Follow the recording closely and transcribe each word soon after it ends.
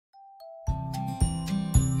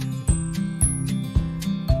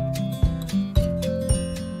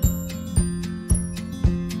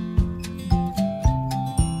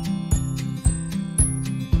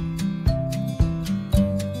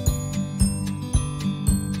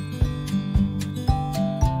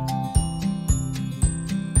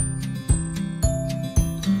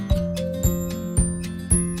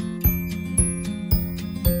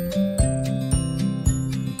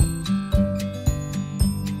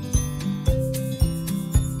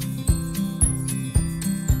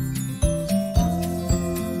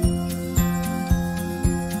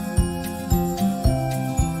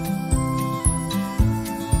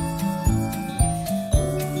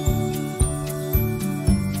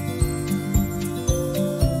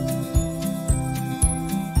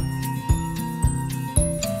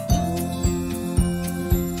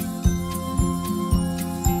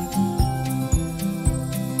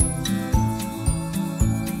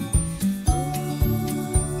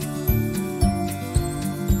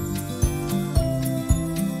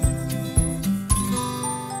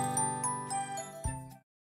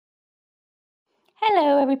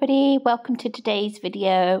everybody, welcome to today's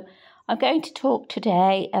video. I'm going to talk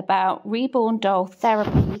today about Reborn Doll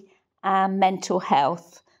Therapy and mental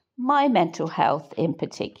health, my mental health in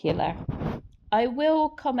particular. I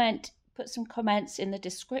will put some comments in the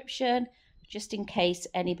description just in case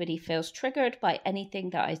anybody feels triggered by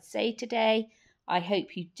anything that I say today. I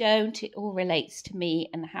hope you don't. It all relates to me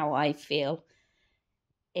and how I feel.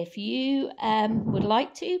 If you would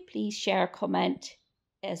like to, please share a comment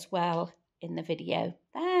as well in the video.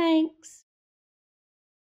 Thanks.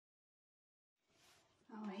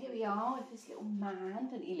 Oh, here we are with this little man.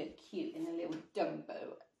 Doesn't he look cute in a little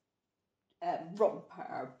Dumbo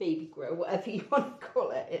romper, baby grow, whatever you want to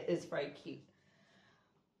call it. It is very cute.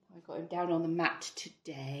 I got him down on the mat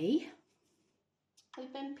today.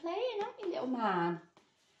 We've been playing, haven't we, little man?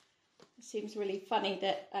 It seems really funny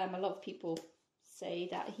that a lot of people say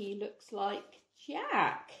that he looks like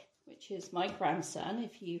Jack, which is my grandson,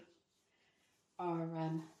 if you are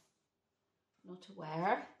not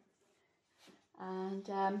aware. And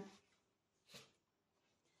yeah,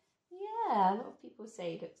 a lot of people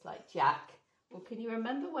say he looks like Jack. Well, can you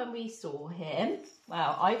remember when we saw him?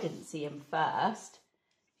 Well, I didn't see him first.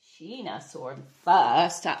 Sheena saw him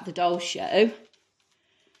first at the doll show.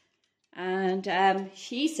 And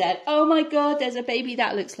she said, oh my God, there's a baby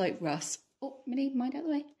that looks like Russ. Oh, Minnie, mind out of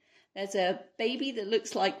the way. There's a baby that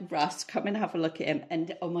looks like Russ. Come and have a look at him.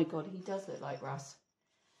 And oh my God, he does look like Russ.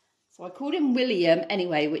 So I called him William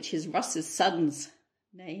anyway, which is Russ's son's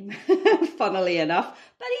name, funnily enough.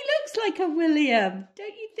 But he looks like a William.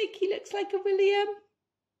 Don't you think he looks like a William?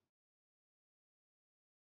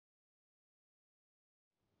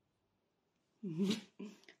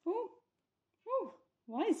 Oh,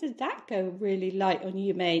 why does that go really light on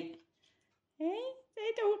you, mate? Eh?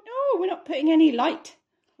 I don't know. We're not putting any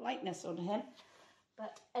lightness on him.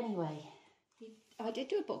 But anyway, I did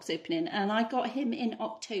do a box opening and I got him in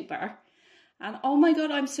October. And oh my God,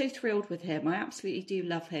 I'm so thrilled with him. I absolutely do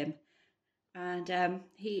love him. And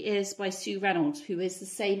he is by Sue Reynolds, who is the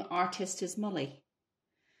same artist as Molly.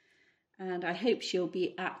 And I hope she'll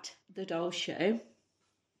be at the doll show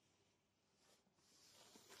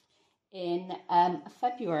in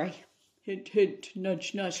February. Hint, hint,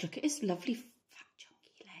 nudge, nudge. Look at his lovely fat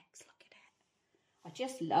chunky legs. Look at it. I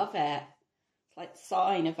just love it. It's like the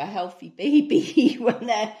sign of a healthy baby when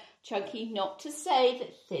they're chunky. Not to say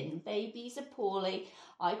that thin babies are poorly.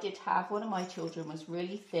 I did have, one of my children was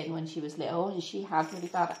really thin when she was little and she had really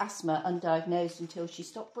bad asthma, undiagnosed, until she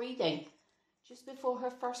stopped breathing. Just before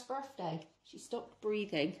her first birthday, she stopped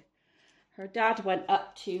breathing. Her dad went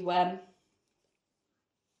up to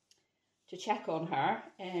check on her,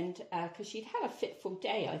 and because she'd had a fitful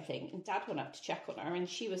day, I think, and Dad went up to check on her, and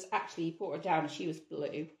she was actually, he brought her down and she was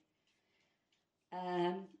blue.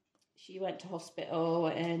 She went to hospital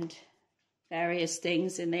and various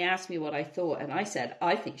things, and they asked me what I thought, and I said,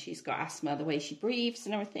 I think she's got asthma, the way she breathes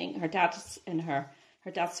and everything. Her dad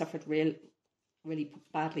suffered really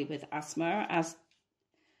badly with asthma, as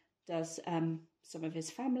does some of his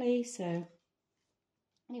family. So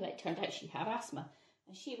anyway, it turned out she had asthma.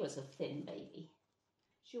 And she was a thin baby.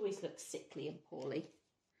 She always looked sickly and poorly.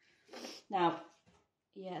 Now,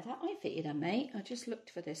 yeah, that might fit you then, mate. I just looked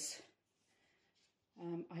for this.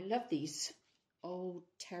 I love these old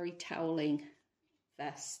terry toweling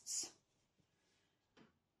vests.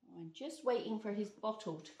 I'm just waiting for his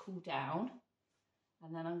bottle to cool down.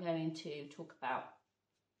 And then I'm going to talk about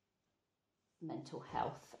mental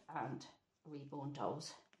health and reborn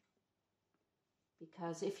dolls.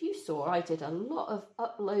 Because if you saw, I did a lot of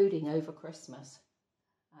uploading over Christmas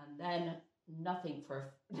and then nothing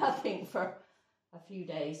for a few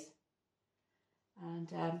days. And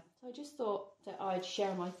so I just thought that I'd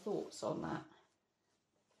share my thoughts on that.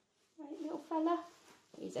 Right, little fella?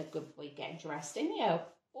 He's a good boy getting dressed, isn't he? Oh,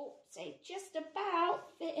 say just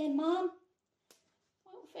about fit in, Mum.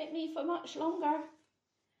 Won't fit me for much longer.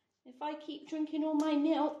 If I keep drinking all my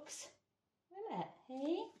milks. Will it,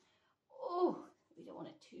 hey? Oh. We don't want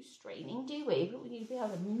it too straining, do we? But we need to be able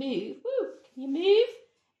to move. Woo! Can you move?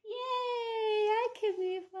 Yay! I can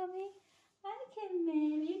move, Mummy. I can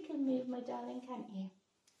move. You can move, my darling, can't you?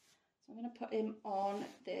 So I'm going to put him on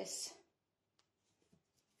this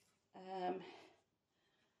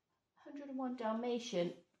 101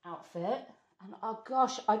 Dalmatian outfit. And oh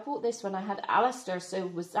gosh, I bought this when I had Alistair. So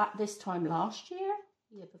was that this time last year?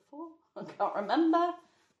 Year before? I can't remember.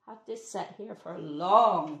 Had this set here for a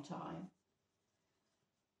long time.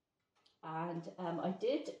 And I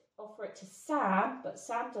did offer it to Sam, but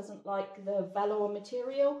Sam doesn't like the velour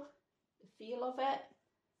material, the feel of it.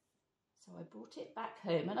 So I brought it back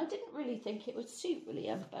home, and I didn't really think it would suit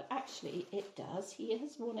William, but actually it does. He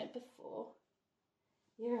has worn it before.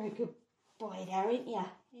 You're a good boy there, ain't ya?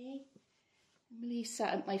 Hey? Emily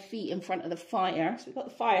sat at my feet in front of the fire. So we've got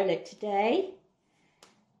the fire lit today.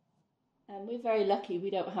 And we're very lucky we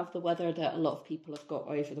don't have the weather that a lot of people have got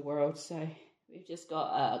over the world. So we've just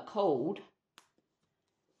got a cold,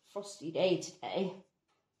 frosty day today.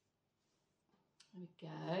 There we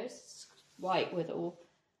go. It's white with all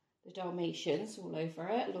the Dalmatians all over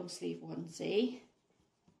it. Long sleeve onesie.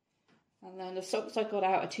 And then the socks I got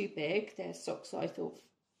out are too big. They're socks I thought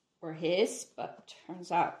were his, but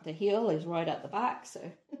turns out the heel is right at the back, so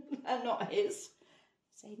they're not his.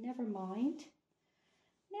 Say, never mind.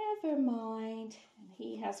 Never mind. And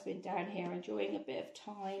he has been down here enjoying a bit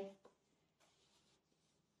of time.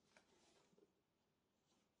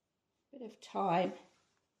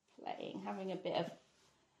 Playing, having a bit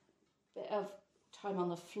of time on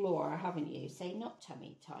the floor, haven't you? Say, not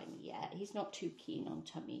tummy time yet. He's not too keen on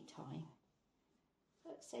tummy time.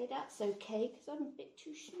 But say that's okay, because I'm a bit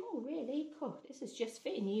too small, really. God, this is just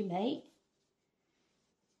fitting you, mate.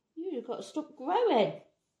 You've got to stop growing.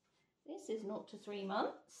 This is 0 to 3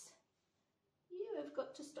 months. You have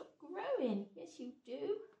got to stop growing. Yes, you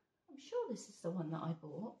do. I'm sure this is the one that I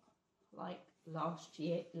bought, like last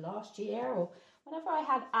year, or whenever I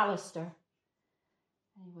had Alistair.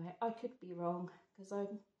 Anyway, I could be wrong, because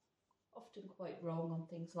I'm often quite wrong on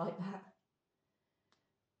things like that.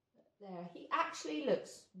 But there, he actually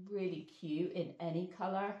looks really cute in any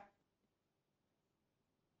colour.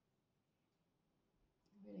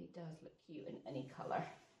 He really does look cute in any colour.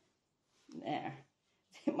 There.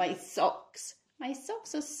 My socks. My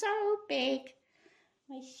socks are so big.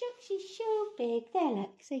 My socks are so big. There,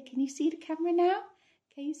 look. So can you see the camera now?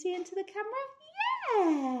 Can you see into the camera?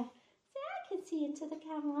 Yeah. I can see into the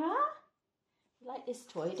camera. You like this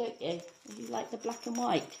toy, don't you? You like the black and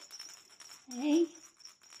white? Hey?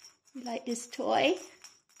 You like this toy?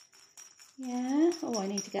 Yeah? Oh, I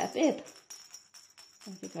need to get a bib.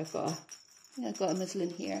 I think I've got a muslin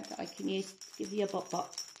here that I can use to give you a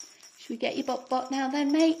bot. Should we get your bot now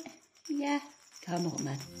then, mate? Yeah? Come on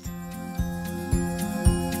then.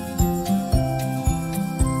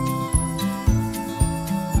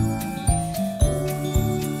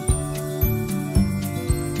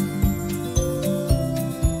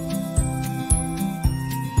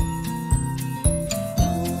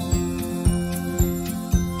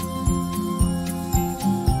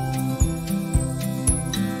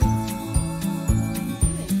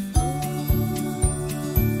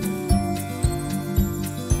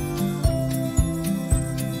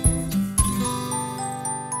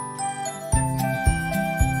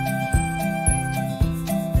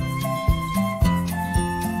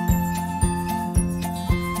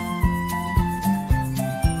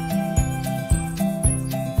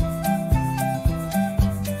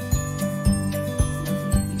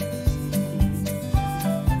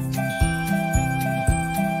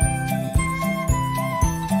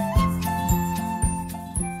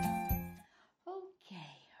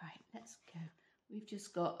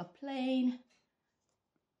 Just got a plain,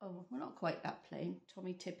 oh, well, not quite that plain,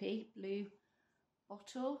 Tommy Tippy blue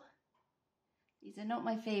bottle. These are not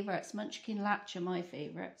my favourites. Munchkin Latch are my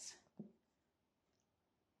favourites.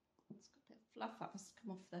 It's got a bit of fluff. That must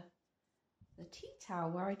come off the tea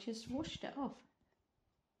towel where I just washed it off.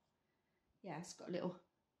 Yeah, it's got little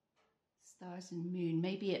stars and moon.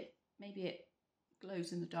 Maybe it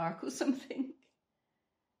glows in the dark or something.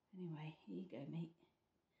 Anyway, here you go, mate.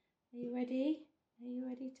 Are you ready? Are you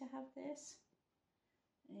ready to have this?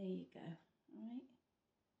 There you go. All right.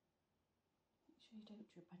 Make sure you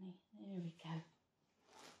don't drip any. There we go.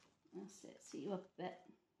 That's it. See you up a bit.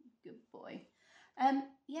 Good boy.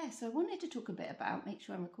 Yeah, so I wanted to talk a bit about, make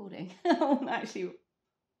sure I'm recording. Actually,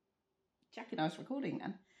 checking I was recording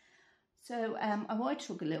then. So I wanted to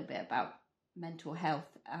talk a little bit about mental health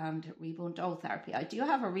and Reborn Doll Therapy. I do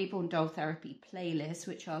have a Reborn Doll Therapy playlist,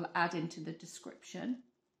 which I'll add into the description.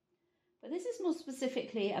 But this is more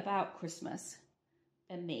specifically about Christmas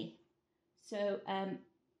and me. So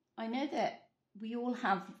I know that we all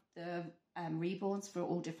have the reborns for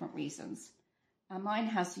all different reasons. And mine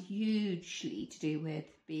has hugely to do with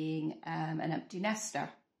being an empty nester.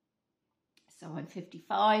 So I'm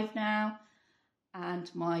 55 now,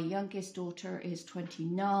 and my youngest daughter is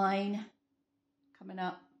 29, coming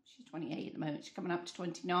up. She's 28 at the moment. She's coming up to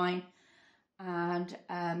 29, and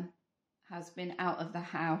has been out of the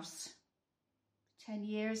house 10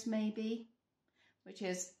 years maybe, which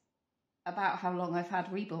is about how long I've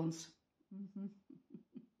had reborns.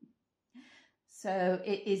 So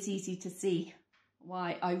it is easy to see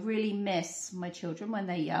why I really miss my children when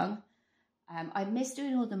they're young. I miss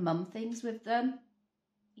doing all the mum things with them.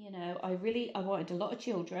 You know, I wanted a lot of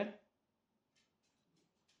children.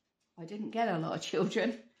 I didn't get a lot of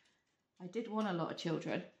children. I did want a lot of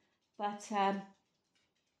children, but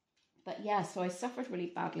yeah, so I suffered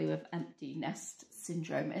really badly with empty nest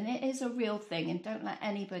syndrome, and it is a real thing, and don't let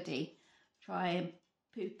anybody try and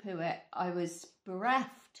poo-poo it. I was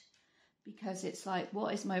bereft because it's like,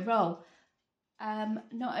 what is my role?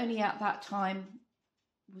 Not only at that time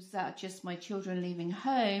was that just my children leaving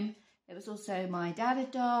home, it was also my dad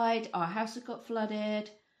had died, our house had got flooded,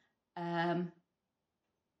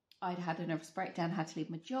 I'd had a nervous breakdown, had to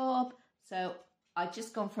leave my job. So I'd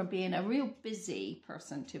just gone from being a real busy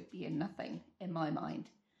person to being nothing in my mind.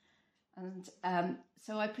 And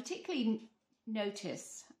so I particularly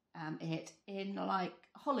notice it in like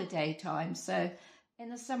holiday time. So in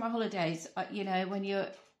the summer holidays, you know, when you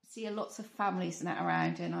see lots of families and that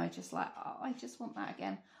around, and I just like, oh, I just want that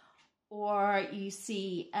again. Or you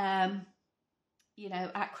see, you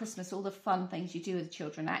know, at Christmas, all the fun things you do with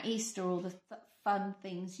children. At Easter, all the fun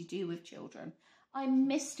things you do with children. I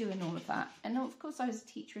miss doing all of that. And of course, I was a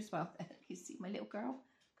teacher as well. You see my little girl?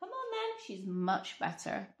 Come on then. She's much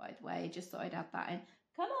better, by the way. Just thought I'd add that in.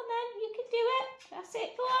 Come on then. You can do it. That's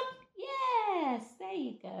it. Go on. Yes. There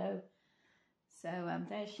you go. So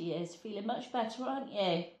there she is. Feeling much better, aren't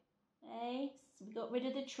you? Hey? So we got rid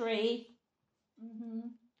of the tree.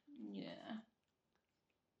 Yeah.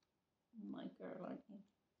 My girl, aren't you?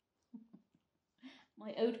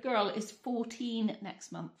 My old girl is 14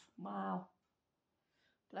 next month. Wow.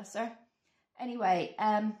 Bless her. Anyway,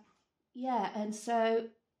 yeah, and so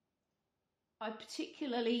I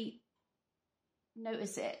particularly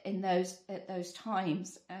notice it at those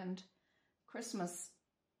times, and Christmas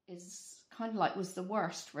is kind of like was the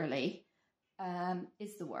worst, really.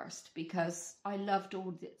 Is the worst because I loved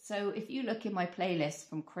all the, so if you look in my playlist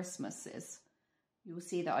from Christmases, you will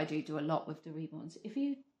see that I do a lot with the Reborns. If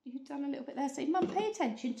you've done a little bit there, say, Mum, pay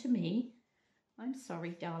attention to me. I'm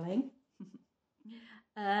sorry, darling.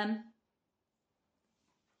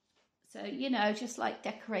 So, you know, just like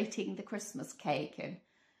decorating the Christmas cake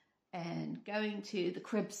and going to the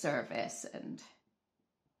crib service and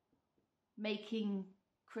making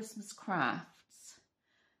Christmas crafts.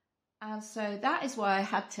 And so that is why I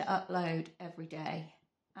had to upload every day.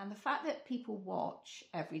 And the fact that people watch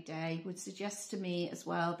every day would suggest to me as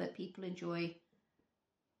well that people enjoy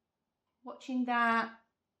watching that.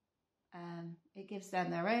 It gives them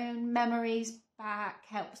their own memories back,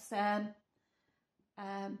 helps them.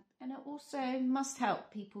 And it also must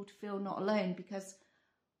help people to feel not alone, because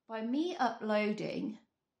by me uploading,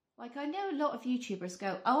 like I know a lot of YouTubers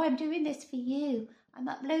go, oh, I'm doing this for you. I'm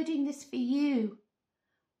uploading this for you.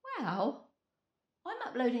 Well, I'm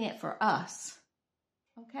uploading it for us.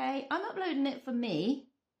 Okay, I'm uploading it for me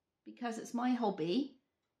because it's my hobby.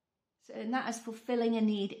 So, and that is fulfilling a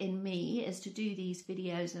need in me, is to do these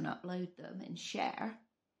videos and upload them and share.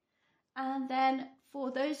 And then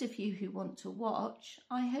for those of you who want to watch,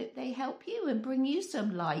 I hope they help you and bring you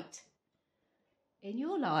some light in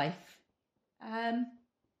your life.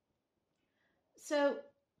 So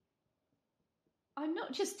I'm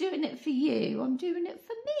not just doing it for you, I'm doing it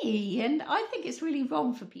for me. And I think it's really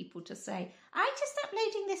wrong for people to say, I'm just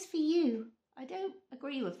uploading this for you. I don't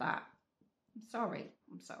agree with that. I'm sorry,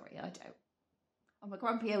 I don't. I'm a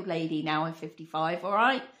grumpy old lady now, I'm 55, all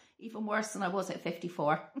right? Even worse than I was at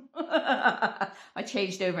 54. I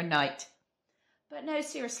changed overnight. But no,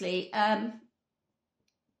 seriously, I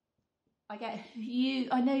get you,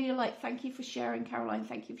 I know you're like, thank you for sharing, Caroline,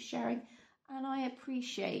 thank you for sharing. And I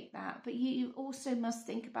appreciate that. But you also must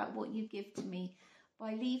think about what you give to me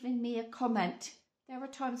by leaving me a comment. There are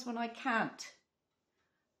times when I can't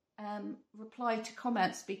reply to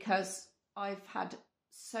comments because I've had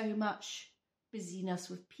so much busyness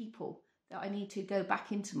with people that I need to go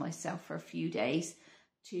back into myself for a few days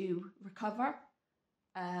to recover.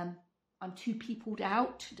 I'm too peopled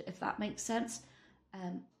out, if that makes sense.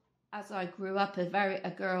 As I grew up,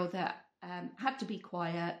 a girl that had to be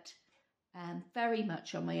quiet, very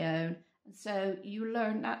much on my own, and so you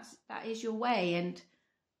learn that is your way. And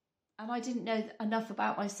I didn't know enough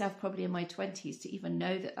about myself probably in my 20s to even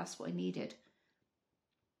know that that's what I needed.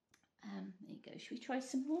 There you go. Should we try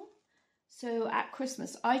some more? So at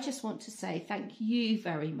Christmas, I just want to say thank you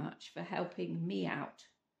very much for helping me out.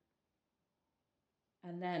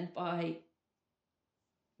 And then by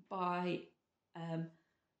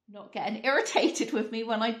not getting irritated with me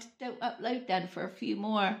when I don't upload then for a few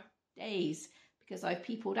more days because I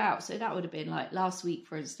peopled out. So that would have been like last week,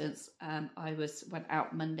 for instance. I went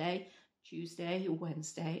out Monday, Tuesday,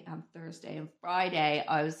 Wednesday, and Thursday, and Friday.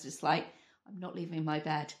 I was just like, I'm not leaving my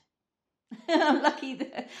bed. I'm lucky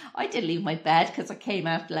that I did leave my bed because I came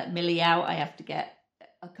out to let Millie out. I have to get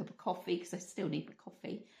a cup of coffee because I still need my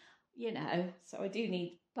coffee. you know, so I do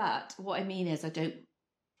need, but what I mean is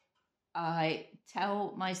I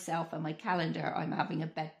tell myself and my calendar I'm having a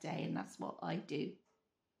bed day, and that's what I do.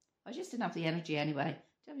 I just didn't have the energy anyway. I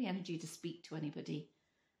don't have the energy to speak to anybody.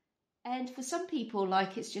 And for some people,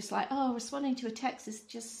 like, it's just like, oh, responding to a text is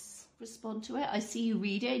just respond to it. I see you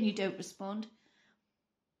read it and you don't respond.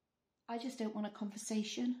 I just don't want a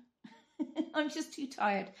conversation. I'm just too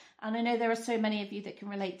tired. And I know there are so many of you that can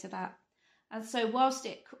relate to that. And so whilst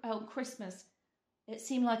on Christmas, it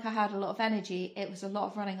seemed like I had a lot of energy, it was a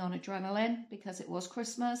lot of running on adrenaline because it was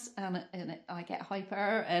Christmas, and I get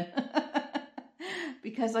hyper, and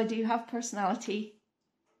because I do have personality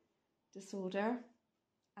disorder,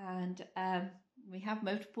 and we have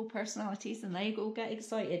multiple personalities, and they all get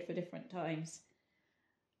excited for different times.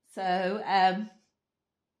 So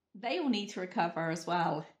they all need to recover as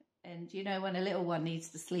well. And you know, when a little one needs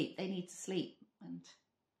to sleep, they need to sleep. And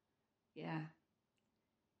yeah,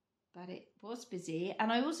 but it was busy.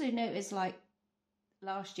 And I also noticed, like,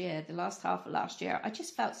 last year, the last half of last year, I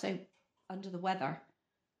just felt so under the weather,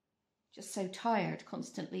 just so tired,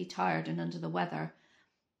 constantly tired and under the weather.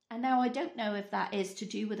 And now I don't know if that is to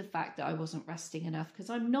do with the fact that I wasn't resting enough, because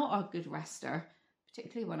I'm not a good rester,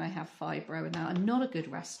 particularly when I have fibro and that. I'm not a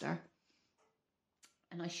good rester,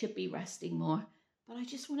 and I should be resting more, but I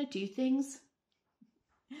just want to do things.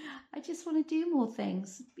 I just want to do more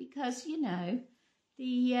things because, you know,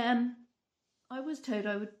 I was told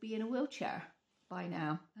I would be in a wheelchair by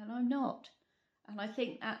now, and I'm not. And I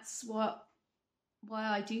think that's why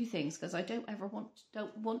I do things, because I don't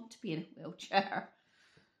want to be in a wheelchair.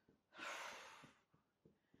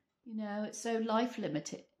 You know, it's so life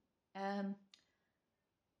limiting.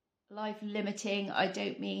 Life limiting, I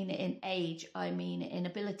don't mean in age, I mean in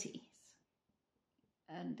abilities.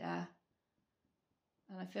 And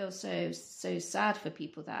I feel so sad for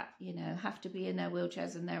people that, you know, have to be in their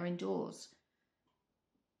wheelchairs and they're indoors.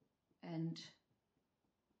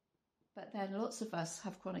 But then lots of us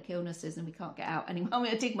have chronic illnesses and we can't get out anymore. I'm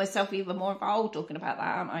going to dig myself even more of a hole talking about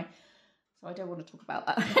that, aren't I? So I don't want to talk about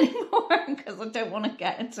that anymore, because I don't want to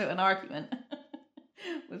get into an argument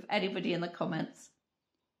with anybody in the comments.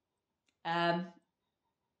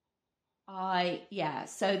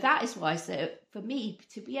 So that is why, so for me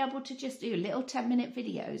to be able to just do little 10-minute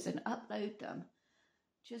videos and upload them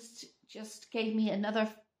just gave me another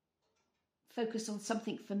focus on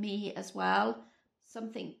something for me as well,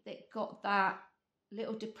 something that got that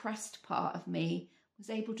little depressed part of me, was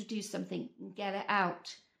able to do something and get it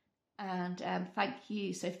out. And thank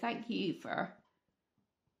you for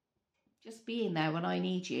just being there when I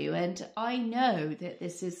need you. And I know that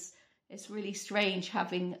it's really strange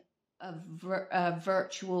having a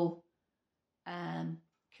virtual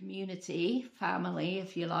community, family,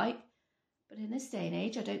 if you like. But in this day and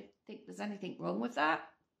age, I don't think there's anything wrong with that.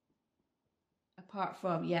 Apart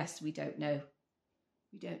from, yes, we don't know.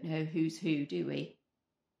 We don't know who's who, do we?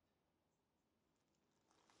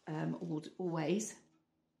 Always.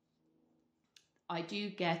 I do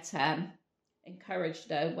get encouraged,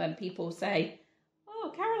 though, when people say,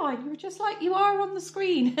 oh, Caroline, you're just like you are on the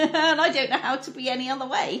screen. And I don't know how to be any other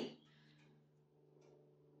way.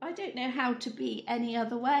 I don't know how to be any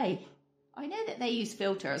other way. I know that they use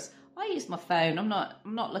filters. I use my phone. I'm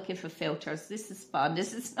not looking for filters. This is fun.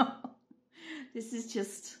 This is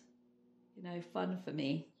just, you know, fun for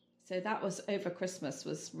me. So that was over Christmas,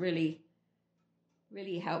 was really,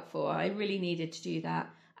 really helpful. I really needed to do that.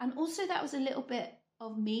 And also that was a little bit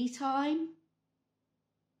of me time,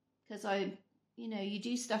 because you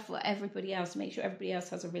do stuff for everybody else, make sure everybody else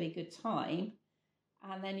has a really good time.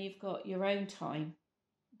 And then you've got your own time.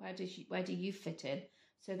 Where do you fit in?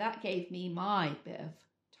 So that gave me my bit of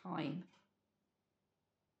time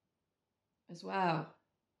as well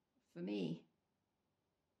for me.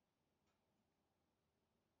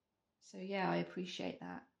 So yeah, I appreciate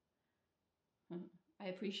that. I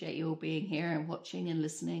appreciate you all being here and watching and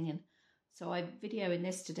listening. And so I'm videoing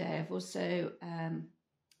this today. I've also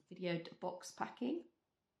videoed box packing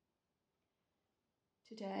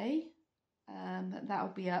today. That'll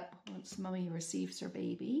be up once Mummy receives her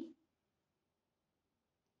baby.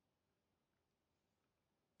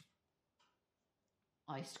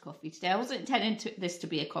 Iced coffee today. I wasn't intending this to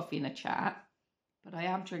be a coffee and a chat, but I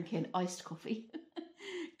am drinking iced coffee.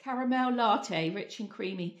 Caramel latte, rich and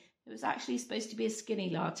creamy. It was actually supposed to be a skinny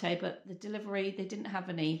latte, but the delivery, they didn't have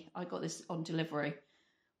any. I got this on delivery.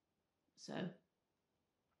 So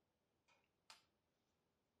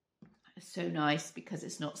it's so nice because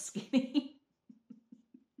it's not skinny.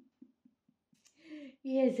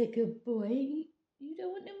 Here's a good boy. You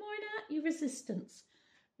don't want no more of that? Your resistance.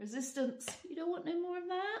 Resistance. You don't want no more of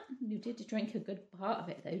that? You did drink a good part of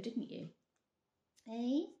it though, didn't you?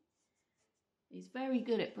 Hey? He's very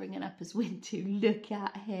good at bringing up his wind too. Look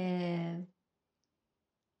at him.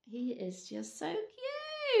 He is just so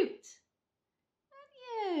cute.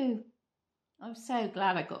 Aren't you? I'm so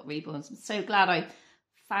glad I got Reborns. I'm so glad I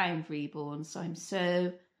found Reborns. I'm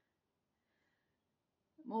so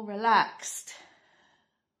more relaxed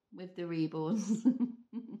with the Reborns.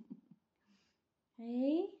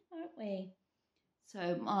 Hey, aren't we?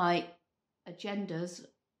 So my agendas,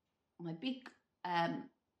 my big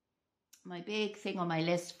thing on my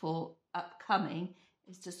list for upcoming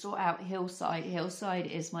is to sort out Hillside. Hillside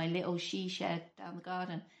is my little she shed down the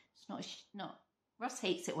garden. It's not. Russ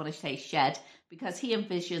hates it when I say shed because he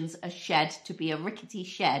envisions a shed to be a rickety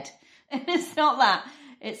shed. And it's not that.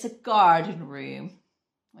 It's a garden room.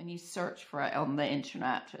 When you search for it on the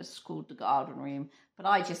internet, it's called the garden room. But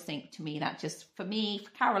I just think, to me, that just, for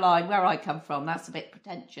Caroline, where I come from, that's a bit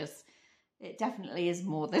pretentious. It definitely is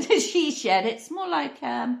more than a she shed. It's more like,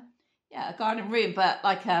 a garden room, but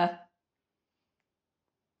like a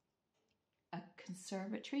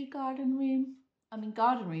conservatory garden room. I mean,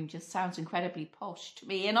 garden room just sounds incredibly posh to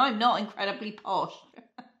me, and I'm not incredibly posh.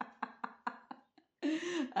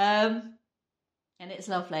 And it's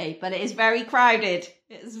lovely, but it is very crowded.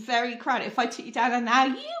 It's very crowded. If I took you down there now,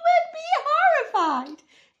 you would be horrified.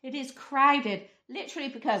 It is crowded, literally,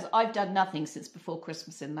 because I've done nothing since before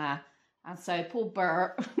Christmas in there. And so poor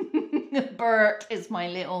Bert, Bert is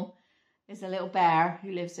a little bear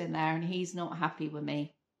who lives in there, and he's not happy with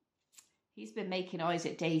me. He's been making eyes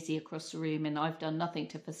at Daisy across the room, and I've done nothing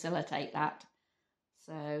to facilitate that.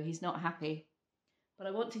 So he's not happy. But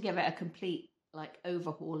I want to give it a complete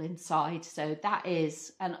overhaul inside. So that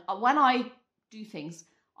is, and when I do things,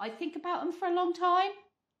 I think about them for a long time.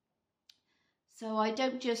 So I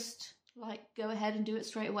don't just go ahead and do it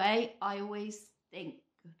straight away. I always think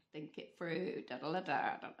it through.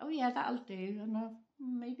 Oh yeah, that'll do. I know,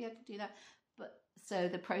 maybe I could do that. But so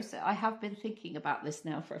the process, I have been thinking about this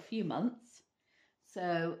now for a few months.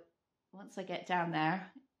 So once I get down there,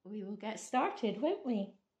 we will get started, won't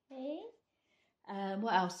we? Hey?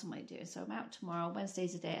 What else am I doing? So I'm out tomorrow.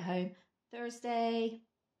 Wednesday's a day at home. Thursday,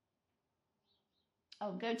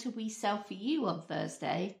 I'm going to We Sell For You on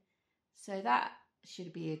Thursday. So that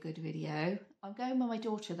should be a good video. I'm going with my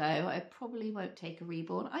daughter though. I probably won't take a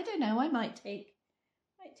Reborn. I don't know. I might take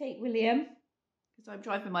William because I'm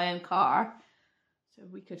driving my own car. So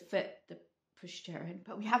we could fit the pushchair in.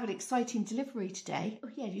 But we have an exciting delivery today. Oh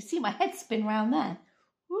yeah, you see my head spin round there.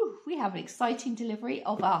 Woo, we have an exciting delivery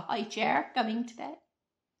of a high chair coming today.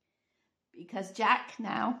 Because Jack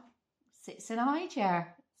now sits in a high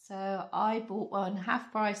chair. So I bought one half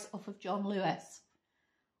price off of John Lewis.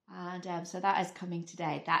 And so that is coming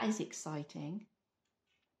today. That is exciting.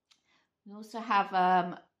 We also have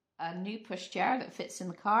a new pushchair that fits in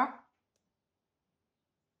the car.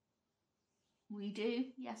 We do.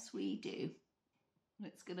 Yes, we do.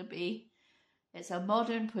 It's a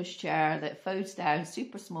modern pushchair that folds down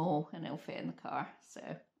super small and it'll fit in the car. So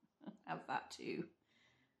have that too.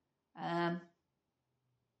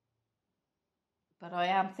 But I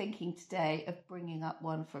am thinking today of bringing up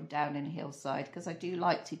one from down in Hillside because I do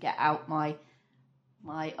like to get out my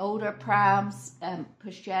older prams,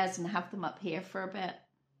 pushchairs and have them up here for a bit.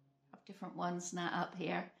 Have different ones now up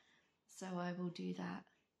here. So I will do that.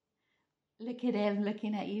 Look at him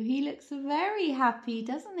looking at you. He looks very happy,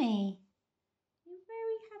 doesn't he? You're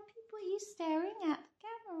very happy. What are you staring at? The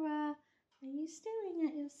camera. Are you staring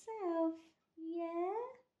at yourself? Yeah?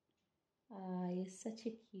 Oh, you're such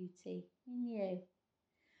a cutie, aren't you?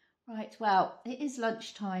 Right, well, it is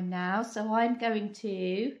lunchtime now, so I'm going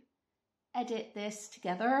to edit this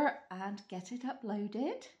together and get it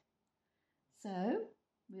uploaded. So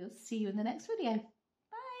we'll see you in the next video.